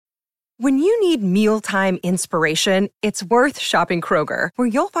When you need mealtime inspiration, it's worth shopping Kroger, where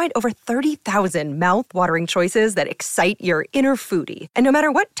you'll find over 30,000 mouth-watering choices that excite your inner foodie. And no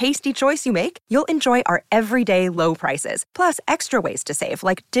matter what tasty choice you make, you'll enjoy our everyday low prices, plus extra ways to save,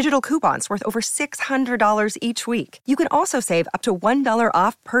 like digital coupons worth over $600 each week. You can also save up to $1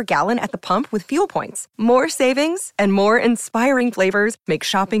 off per gallon at the pump with fuel points. More savings and more inspiring flavors make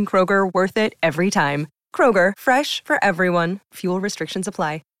shopping Kroger worth it every time. Kroger, fresh for everyone. Fuel restrictions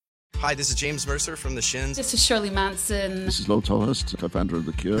apply. Hi, this is James Mercer from The Shins. This is Shirley Manson. This is Lo Tolhurst, co-founder of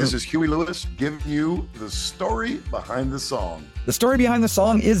The Cure. This is Huey Lewis giving you the story behind the song. The Story Behind the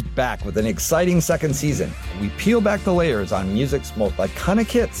Song is back with an exciting second season. We peel back the layers on music's most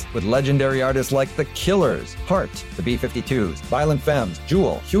iconic hits with legendary artists like The Killers, Heart, the B-52s, Violent Femmes,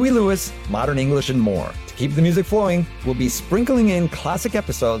 Jewel, Huey Lewis, Modern English, and more. To keep the music flowing, we'll be sprinkling in classic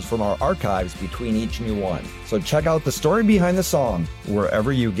episodes from our archives between each new one. So check out The Story Behind the Song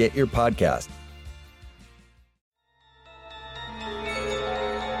wherever you get your podcast.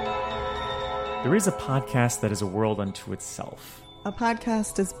 There is a podcast that is a world unto itself. A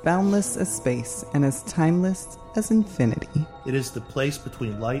podcast as boundless as space and as timeless as infinity. It is the place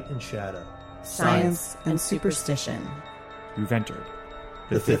between light and shadow. Science and superstition. You've entered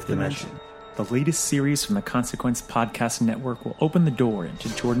The Fifth Dimension. The latest series from the Consequence Podcast Network will open the door into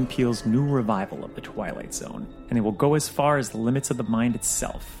Jordan Peele's new revival of The Twilight Zone, and they will go as far as the limits of the mind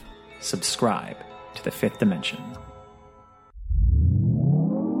itself. Subscribe to The Fifth Dimension.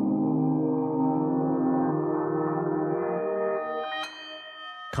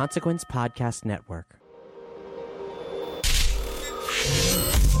 Consequence Podcast Network.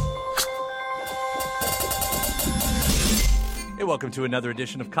 Hey, welcome to another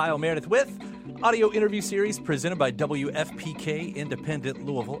edition of Kyle Meredith with audio interview series presented by WFPK Independent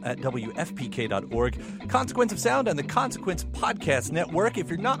Louisville at WFPK.org. Consequence of Sound and the Consequence Podcast Network. If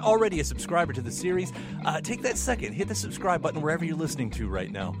you're not already a subscriber to the series, take that second. Hit the subscribe button wherever you're listening to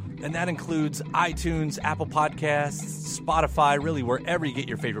right now. And that includes iTunes, Apple Podcasts, Spotify, really wherever you get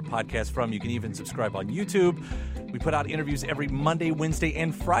your favorite podcast from. You can even subscribe on YouTube. We put out interviews every Monday, Wednesday,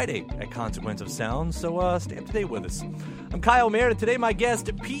 and Friday at Consequence of Sound, so stay up to date with us. I'm Kyle Meredith. Today, my guest,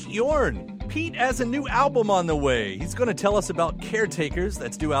 Pete Yorn. Pete has a new album on the way. He's going to tell us about Caretakers,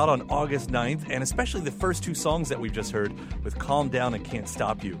 that's due out on August 9th, and especially the first two songs that we've just heard with Calm Down and Can't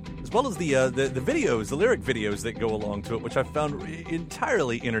Stop You, as well as the videos, the lyric videos that go along to it, which I found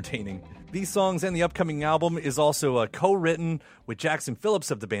entirely entertaining. These songs and the upcoming album is also co-written with Jackson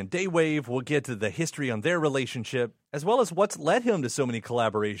Phillips of the band Daywave. We'll get to the history on their relationship, as well as what's led him to so many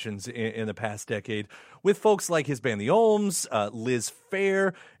collaborations in the past decade with folks like his band The Ohms, Liz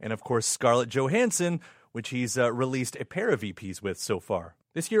Phair, and of course Scarlett Johansson, which he's released a pair of EPs with so far.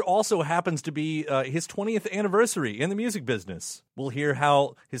 This year also happens to be his 20th anniversary in the music business. We'll hear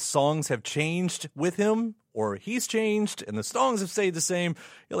how his songs have changed with him, or he's changed, and the songs have stayed the same.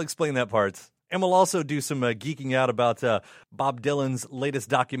 He'll explain that part. And we'll also do some geeking out about Bob Dylan's latest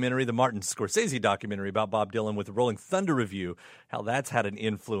documentary, the Martin Scorsese documentary about Bob Dylan with the Rolling Thunder Review, how that's had an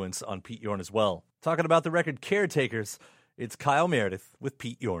influence on Pete Yorn as well. Talking about the record Caretakers, it's Kyle Meredith with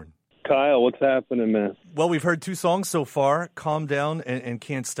Pete Yorn. Kyle, what's happening, man? Well, we've heard two songs so far, Calm Down and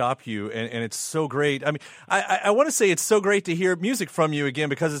Can't Stop You, and it's so great. I mean, I want to say it's so great to hear music from you again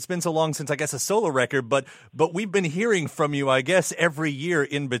because it's been so long since, I guess, a solo record, but we've been hearing from you, I guess, every year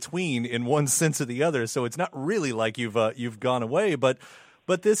in between in one sense or the other, so it's not really like you've gone away, but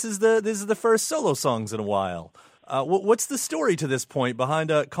this is the first solo songs in a while. What's the story to this point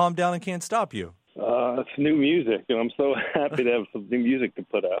behind Calm Down and Can't Stop You? It's new music, and I'm so happy to have some new music to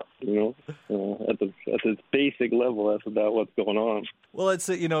put out. You know, at this basic level, that's about what's going on. Well, it's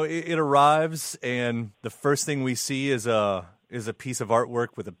it arrives, and the first thing we see is a piece of artwork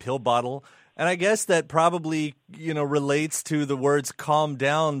with a pill bottle, and I guess that probably relates to the words "calm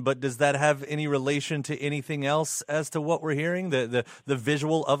down." But does that have any relation to anything else as to what we're hearing? The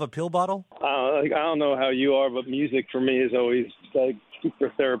visual of a pill bottle? I don't know how you are, but music for me is always like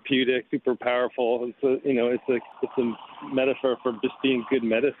super therapeutic, super powerful. It's a metaphor for just being good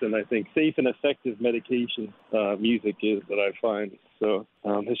medicine. I think safe and effective medication music is that I find. So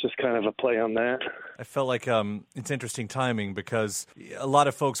it's just kind of a play on that. I felt like it's interesting timing because a lot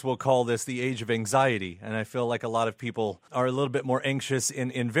of folks will call this the age of anxiety, and I feel like a lot of people are a little bit more anxious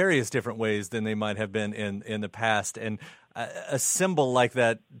in various different ways than they might have been in the past. And a symbol like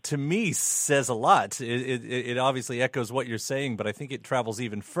that, to me, says a lot. It obviously echoes what you're saying, but I think it travels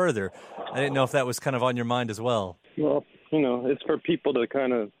even further. I didn't know if that was kind of on your mind as well. Well, it's for people to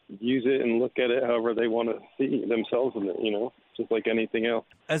kind of use it and look at it however they want to see themselves in it, just like anything else.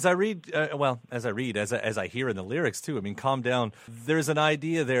 As I read, as I hear in the lyrics too, I mean, Calm Down, there's an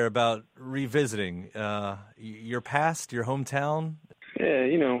idea there about revisiting your past, your hometown. Yeah,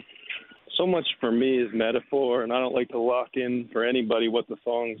 you know, so much for me is metaphor, and I don't like to lock in for anybody what the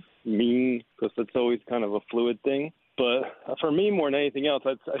songs mean, because it's always kind of a fluid thing. But for me, more than anything else,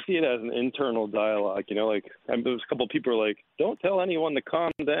 I see it as an internal dialogue. You know, like there's a couple of people are like, "Don't tell anyone to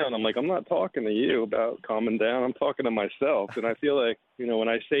calm down." I'm like, I'm not talking to you about calming down. I'm talking to myself. And I feel like, you know, when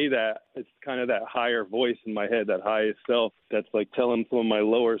I say that, it's kind of that higher voice in my head, that highest self, that's like telling some of my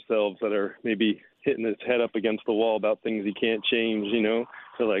lower selves that are maybe hitting his head up against the wall about things he can't change. You know,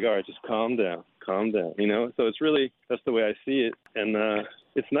 so like, all right, just calm down. You know, so it's really, that's the way I see it. And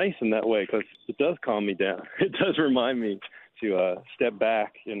it's nice in that way because it does calm me down. It does remind me to step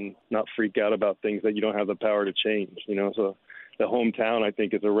back and not freak out about things that you don't have the power to change, you know. So the hometown, I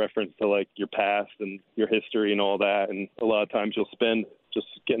think, is a reference to, like, your past and your history and all that. And a lot of times you'll spend just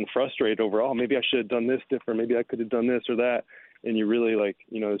getting frustrated over, oh, maybe I should have done this different. Maybe I could have done this or that. And you really, like,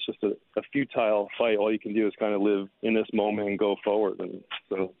 you know, it's just a futile fight. All you can do is kind of live in this moment and go forward. And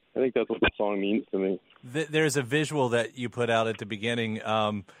so I think that's what the song means to me. There's a visual that you put out at the beginning.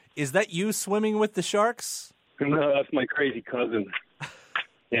 Is that you swimming with the sharks? No, that's my crazy cousin.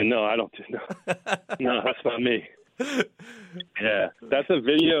 Yeah, no, I don't. No, that's not me. Yeah, that's a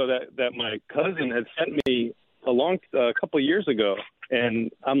video that my cousin had sent me a couple of years ago.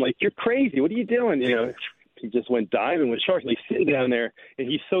 And I'm like, you're crazy. What are you doing? You know, he just went diving with sharks. And he's sitting down there, and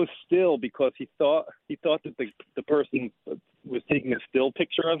he's so still because he thought that the person was taking a still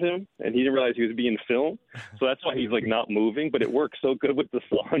picture of him, and he didn't realize he was being filmed. So that's why he's like not moving. But it works so good with the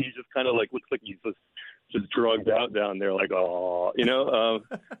song. He just kind of like looks like he's just drugged out down there, like, oh, you know.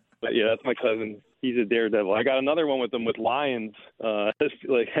 But yeah, that's my cousin. He's a daredevil. I got another one with him with lions,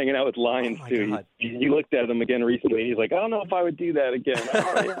 like hanging out with lions too. He looked at them again recently. He's like, I don't know if I would do that again.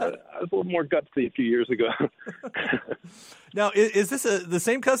 I was a little more gutsy a few years ago. Now, is this the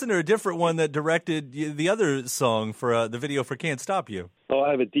same cousin or a different one that directed the other song for the video for Can't Stop You? Oh,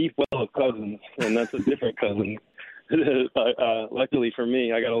 I have a deep well of cousins, and that's a different cousin. Luckily for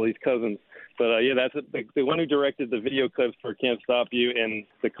me, I got all these cousins. But, yeah, that's the one who directed the video clips for Can't Stop You and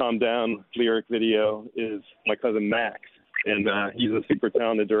the Calm Down lyric video is my cousin Max. And he's a super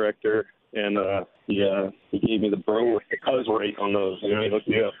talented director. And he gave me the cuz rate on those. You know, he looked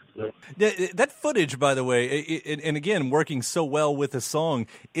me up. That footage, by the way, and again, working so well with the song,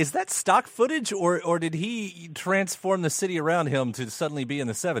 is that stock footage or did he transform the city around him to suddenly be in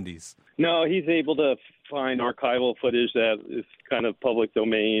the 70s? No, he's able to find archival footage that is kind of public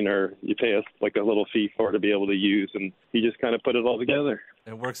domain, or you pay us like a little fee for it to be able to use, and he just kind of put it all together.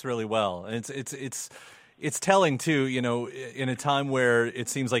 It works really well. And it's telling too, you know, in a time where it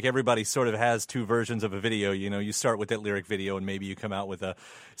seems like everybody sort of has two versions of a video. You know, you start with that lyric video and maybe you come out with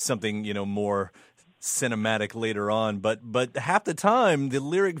something, you know, more cinematic later on, but half the time the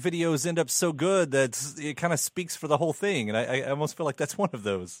lyric videos end up so good that it kind of speaks for the whole thing, and I almost feel like that's one of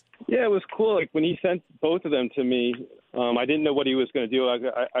those. Yeah, it was cool. Like when he sent both of them to me, I didn't know what he was going to do.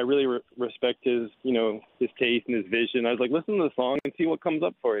 I really respect his, you know, his taste and his vision. I was like, listen to the song and see what comes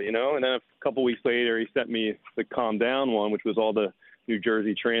up for you, you know. And then a couple weeks later, he sent me the Calm Down one, which was all the New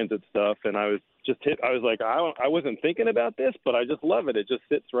Jersey Transit stuff, and I was just hit. I was like, I wasn't thinking about this, but I just love it. It just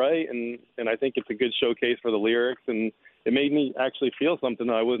sits right, and I think it's a good showcase for the lyrics, and it made me actually feel something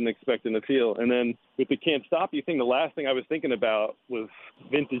that I wasn't expecting to feel. And then with the Can't Stop You thing, the last thing I was thinking about was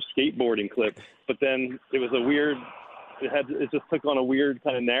vintage skateboarding clips, but then it was a weird. It just took on a weird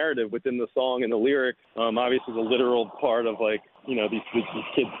kind of narrative within the song and the lyrics. Obviously, the literal part of, like, you know, these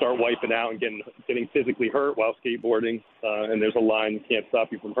kids start wiping out and getting physically hurt while skateboarding, and there's a line, can't stop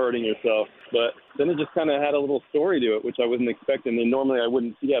you from hurting yourself. But then it just kind of had a little story to it, which I wasn't expecting. And normally I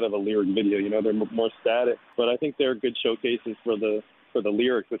wouldn't see out of a lyric video. You know, they're more static. But I think they're good showcases for the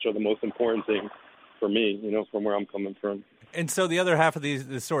lyrics, which are the most important thing for me, you know, from where I'm coming from. And so the other half of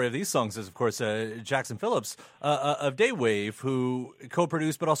the story of these songs is, of course, Jackson Phillips of Daywave, who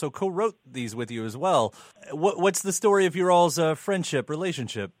co-produced but also co-wrote these with you as well. What's the story of your all's friendship,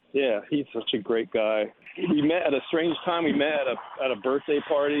 relationship? Yeah, he's such a great guy. We met at a strange time. We met at a birthday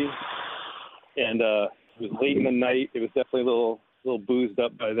party, and it was late in the night. It was definitely a little boozed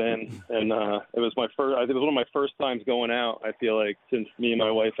up by then, and it was one of my first times going out, I feel like, since me and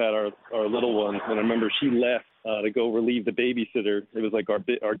my wife had our little one. And I remember she left to go relieve the babysitter. It was like our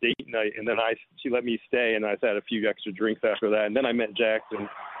date night, and then she let me stay, and I had a few extra drinks after that. And then I met Jackson,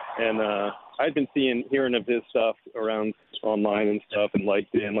 and I'd been hearing of his stuff around online and stuff, and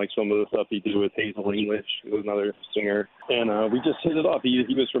liked it, and like some of the stuff he did with Hazel English, who was another singer. And we just hit it off. He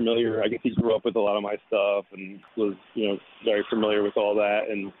was familiar. I guess he grew up with a lot of my stuff and was, very familiar with all that.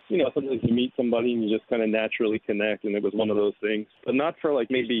 And, sometimes you meet somebody and you just kind of naturally connect, and it was one of those things. But not for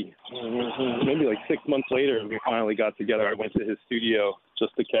like maybe like 6 months later, we finally got together. I went to his studio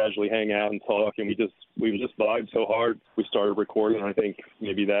just to casually hang out and talk, and we just vibed so hard. We started recording, I think,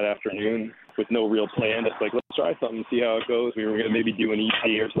 maybe that afternoon with no real plan. It's like, let's try something, see how it goes. We were going to maybe do an EP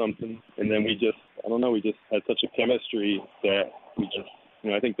or something, and then we just had such a chemistry that we just,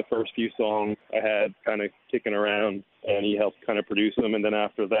 I think the first few songs I had kind of kicking around, and he helped kind of produce them. And then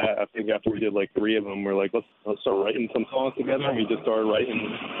after that, I think after we did like 3 of them, we're like, let's start writing some songs together. And we just started writing,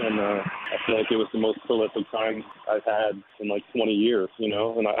 and I feel like it was the most prolific time I've had in like 20 years,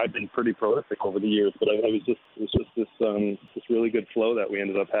 And I've been pretty prolific over the years, but it was just this really good flow that we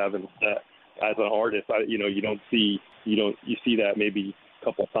ended up having. That as an artist, you see that maybe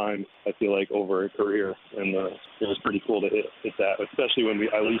couple times, I feel like, over a career, and it was pretty cool to hit that, especially when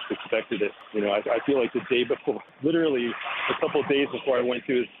I least expected it. I feel like the day before, literally a couple of days before I went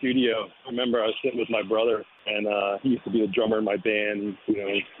to his studio, I remember I was sitting with my brother, and he used to be the drummer in my band.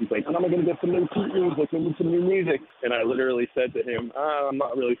 He's like, "When am I going to get some new tunes? Like, we need some new music." And I literally said to him, "I'm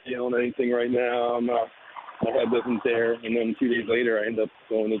not really feeling anything right now. My head wasn't there." And then 2 days later, I ended up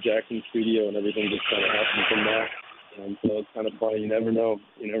going to Jackson's studio, and everything just kind of happened from that. And so it's kind of funny. You never know.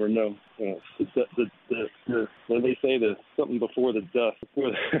 What do they say? There's something before the dusk,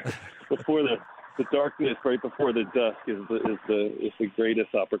 before the darkness, right before the dusk is the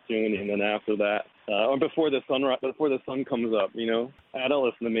greatest opportunity, and then after that, or before the sun comes up. I don't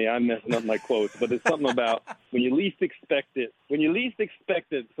listen to me. I'm messing up my quotes, but it's something about when you least expect it. When you least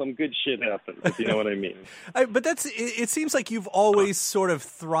expect it, some good shit happens. If you know what I mean. But it seems like you've always sort of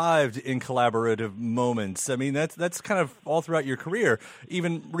thrived in collaborative moments. I mean, that's kind of all throughout your career.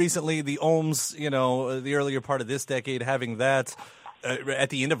 Even recently, the Ohms, the earlier part of this decade, having that. At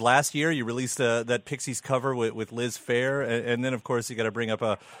the end of last year, you released that Pixies cover with Liz Phair, and then, of course, you got to bring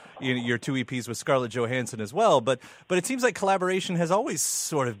up your 2 EPs with Scarlett Johansson as well. But it seems like collaboration has always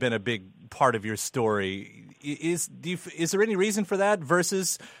sort of been a big part of your story. Is there any reason for that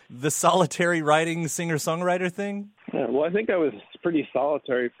versus the solitary writing singer-songwriter thing? Yeah, well, I think I was pretty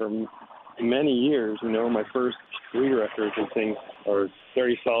solitary for many years. My first 3 records and things are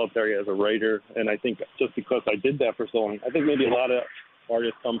very solitary as a writer, and I think just because I did that for so long, I think maybe a lot of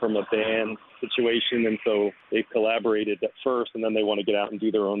artists come from a band situation, and so they collaborated at first, and then they want to get out and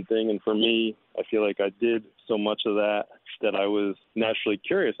do their own thing. And for me, I feel like I did so much of that I was naturally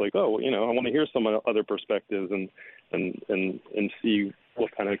curious, like, I want to hear some other perspectives and see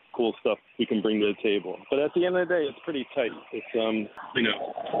what kind of cool stuff we can bring to the table. But at the end of the day, it's pretty tight. It's, I think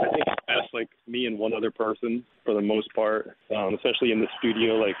it's like me and one other person for the most part, especially in the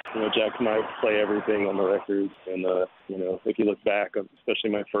studio. Like, Jack and I play everything on the records. And, if you look back, especially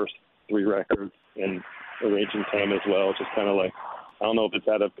my first 3 records and arranging time as well, just kind of like, I don't know if it's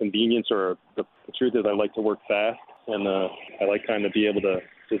out of convenience or the truth is I like to work fast. And I like kind of be able to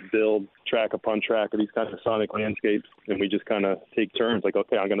just build track upon track of these kind of sonic landscapes. And we just kind of take turns, like,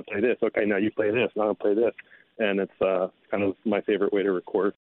 okay, I'm going to play this. Okay, now you play this. Now I'll play this. And it's kind of my favorite way to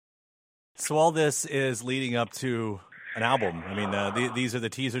record. So all this is leading up to an album. I mean, these are the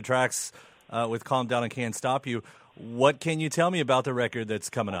teaser tracks with Calm Down and Can't Stop You. What can you tell me about the record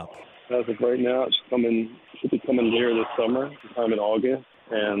that's coming up? As of right now, it should be coming later this summer, sometime in August.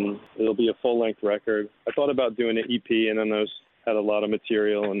 And it'll be a full-length record. I thought about doing an EP, and then I had a lot of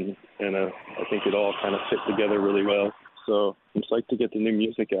material, and I think it all kind of fit together really well. So I'm psyched to get the new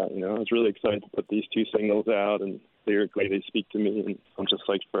music out. I was really excited to put these 2 singles out, and lyrically they speak to me, and I'm just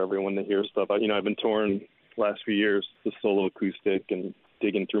psyched for everyone to hear stuff. I've been touring the last few years, the solo acoustic, and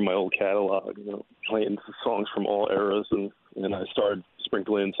digging through my old catalog, playing songs from all eras, and I started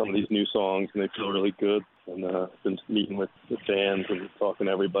sprinkling in some of these new songs, and they feel really good. And I've been meeting with the fans and talking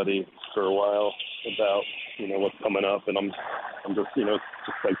to everybody for a while about, what's coming up, and I'm just, just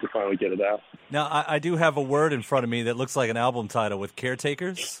like to finally get it out. Now, I do have a word in front of me that looks like an album title with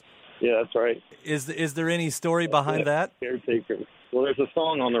Caretakers. Yeah, that's right. Is there any story behind that? Caretakers. Well, there's a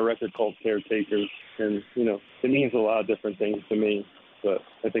song on the record called Caretakers, and, it means a lot of different things to me. But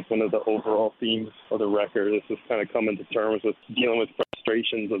I think one of the overall themes of the record is just kind of coming to terms with dealing with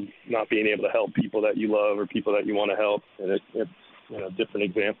frustrations of not being able to help people that you love or people that you want to help. And it's different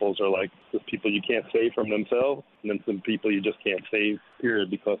examples are like the people you can't save from themselves, and then some people you just can't save, period,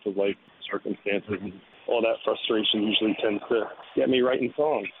 because of life circumstances. And all that frustration usually tends to get me writing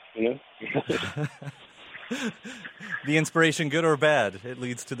songs, The inspiration, good or bad, it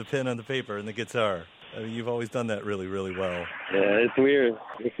leads to the pen on the paper and the guitar. I mean, you've always done that really, really well. Yeah, it's weird.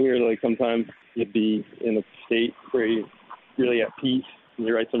 It's weird. Like sometimes you'd be in a state where you're really at peace, and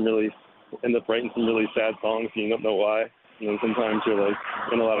you end up writing some really sad songs, and you don't know why. And then sometimes you're like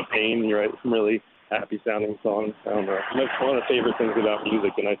in a lot of pain, and you write some really happy sounding songs. I don't know. And that's one of the favorite things about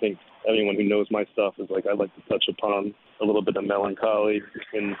music, and I think anyone who knows my stuff is like I like to touch upon a little bit of melancholy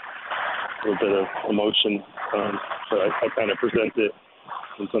and a little bit of emotion. So I kind of present it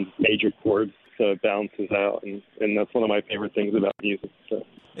in some major chords so it balances out, and that's one of my favorite things about music. So.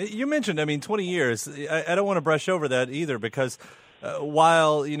 You mentioned, 20 years. I don't want to brush over that either because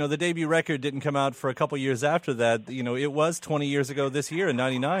while, the debut record didn't come out for a couple years after that, it was 20 years ago this year in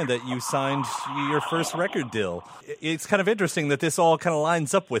 99 that you signed your first record deal. It's kind of interesting that this all kind of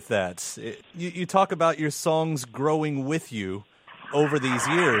lines up with that. You talk about your songs growing with you over these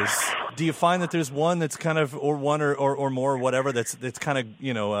years. Do you find that there's one that's kind of, or one or more, or whatever, that's kind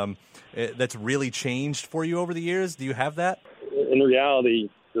of, that's really changed for you over the years? Do you have that? In reality,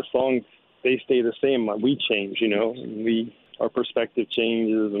 the songs, they stay the same. We change, our perspective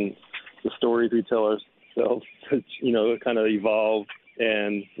changes, and the stories we tell ourselves, kind of evolve.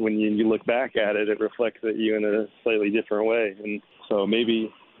 And when you look back at it, it reflects at you in a slightly different way. And so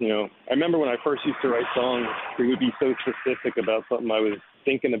maybe, I remember when I first used to write songs, we would be so specific about something I was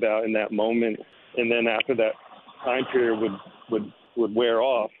thinking about in that moment. And then after that time period would wear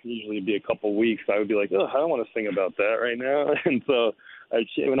off, usually it'd be a couple weeks, I would be like, I don't want to sing about that right now. And so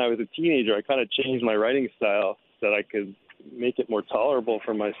when I was a teenager, I kind of changed my writing style so that I could make it more tolerable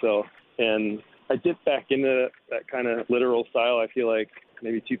for myself. And I dipped back into that kind of literal style. I feel like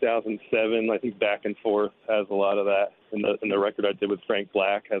maybe 2007, I think Back and Forth has a lot of that. And the record I did with Frank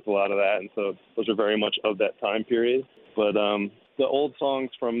Black has a lot of that. And so those are very much of that time period. But the old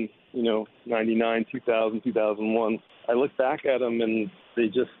songs from, 99, 2000, 2001, I look back at them and they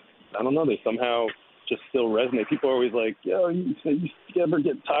just, I don't know, they somehow just still resonate. People are always like, you ever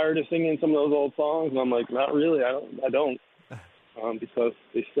get tired of singing some of those old songs? And I'm like, not really. I don't. Because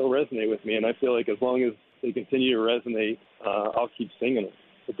they still resonate with me. And I feel like as long as they continue to resonate, I'll keep singing them.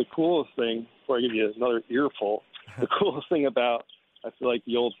 But the coolest thing, before I give you another earful, the coolest thing about, I feel like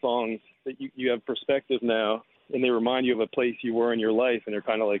the old songs, that you have perspective now, and they remind you of a place you were in your life, and they're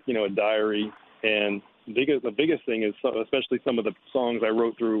kind of like, a diary. And the biggest thing is, especially some of the songs I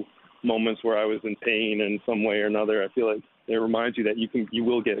wrote through moments where I was in pain in some way or another, I feel like it reminds you that you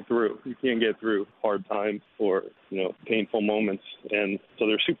will get through. You can get through hard times or, painful moments. And so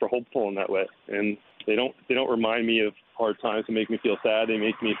they're super hopeful in that way. And they don't remind me of hard times to make me feel sad. They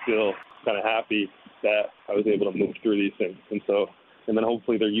make me feel kind of happy that I was able to move through these things. And then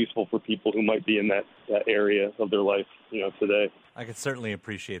hopefully they're useful for people who might be in that area of their life, today. I could certainly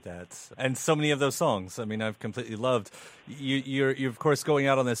appreciate that. And so many of those songs, I've completely loved. You're of course going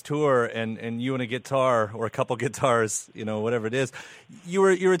out on this tour and you and a guitar or a couple guitars, whatever it is. You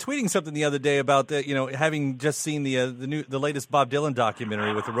were tweeting something the other day about that, having just seen the latest Bob Dylan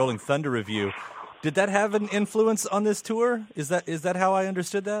documentary with the Rolling Thunder review. Did that have an influence on this tour? Is that how I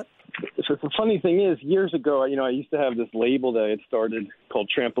understood that? So the funny thing is, years ago, I used to have this label that I had started called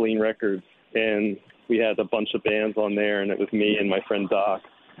Trampoline Records, and we had a bunch of bands on there, and it was me and my friend Doc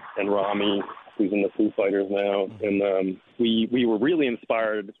and Rami, who's in the Foo Fighters now. And we were really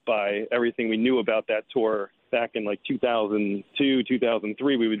inspired by everything we knew about that tour back in like 2002,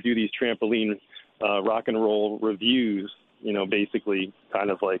 2003. We would do these Trampoline rock and roll reviews, basically kind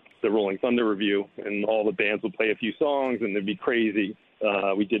of like the Rolling Thunder review, and all the bands would play a few songs and it'd be crazy.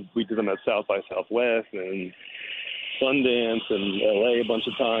 We did them at South by Southwest and Sundance and LA a bunch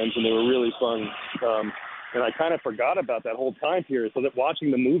of times, and they were really fun. And I kind of forgot about that whole time period, so that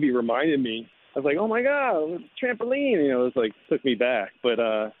watching the movie reminded me. I was like, oh my God, Trampoline, it was like, took me back. But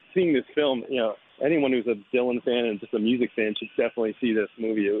seeing this film, anyone who's a Dylan fan and just a music fan should definitely see this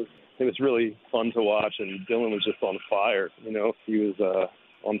movie. It was really fun to watch, and Dylan was just on fire. He was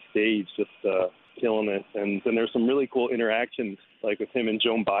on stage just killing it. And then there's some really cool interactions, like with him and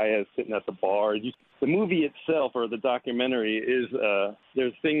Joan Baez sitting at the bar. The movie itself, or the documentary, is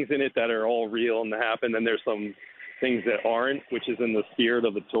there's things in it that are all real and happen, and there's some things that aren't, which is in the spirit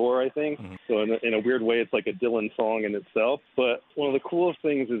of the tour, I think. Mm-hmm. So in a weird way, it's like a Dylan song in itself. But one of the coolest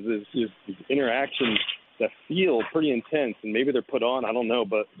things is these interactions feel pretty intense, and maybe they're put on, I don't know,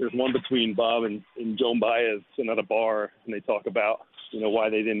 but there's one between Bob and Joan Baez sitting at a bar, and they talk about, why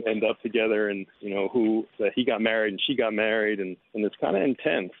they didn't end up together, and, that he got married and she got married, and it's kind of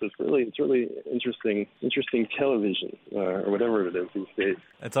intense. It's really interesting television, or whatever it is these days.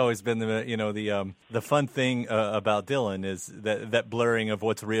 That's always been the fun thing about Dylan is that blurring of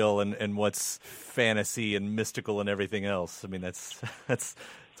what's real and what's fantasy and mystical and everything else. I mean, that's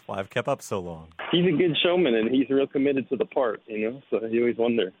why I've kept up so long. He's a good showman, and he's real committed to the part, so you always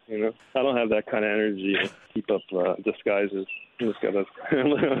wonder, I don't have that kind of energy to keep up disguises.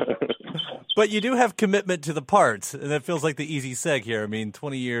 But you do have commitment to the parts, and that feels like the easy seg here. I mean,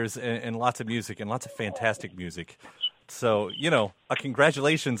 20 years and lots of music and lots of fantastic music. So,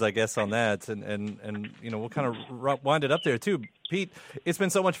 congratulations, I guess, on that. And we'll kind of wind it up there, too. Pete, it's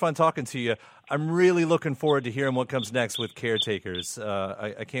been so much fun talking to you. I'm really looking forward to hearing what comes next with Caretakers.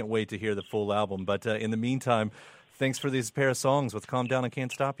 I can't wait to hear the full album. But in the meantime, thanks for these pair of songs with Calm Down and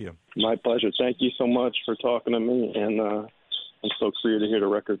Can't Stop You. My pleasure. Thank you so much for talking to me. And I'm stoked for you to hear the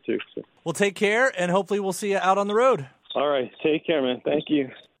record, too. So. Well, take care, and hopefully we'll see you out on the road. All right. Take care, man. Thank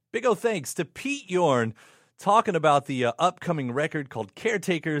you. Big O thanks to Pete Yorn, talking about the upcoming record called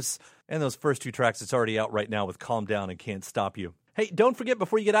Caretakers and those first two tracks that's already out right now with Calm Down and Can't Stop You. Hey, don't forget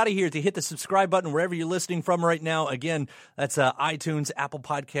before you get out of here to hit the subscribe button wherever you're listening from right now. Again, that's iTunes, Apple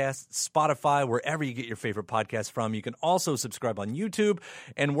Podcasts, Spotify, wherever you get your favorite podcasts from. You can also subscribe on YouTube.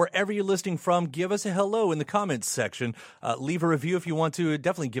 And wherever you're listening from, give us a hello in the comments section. Leave a review if you want to.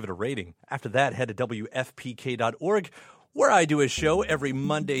 Definitely give it a rating. After that, head to WFPK.org, where I do a show every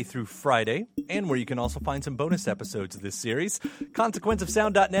Monday through Friday, and where you can also find some bonus episodes of this series.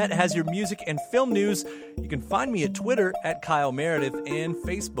 ConsequenceOfSound.net has your music and film news. You can find me at Twitter at Kyle Meredith and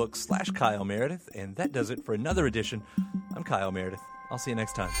Facebook /Kyle Meredith. And that does it for another edition. I'm Kyle Meredith. I'll see you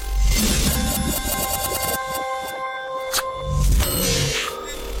next time.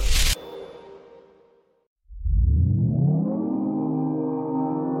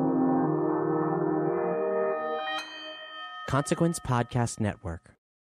 Consequence Podcast Network.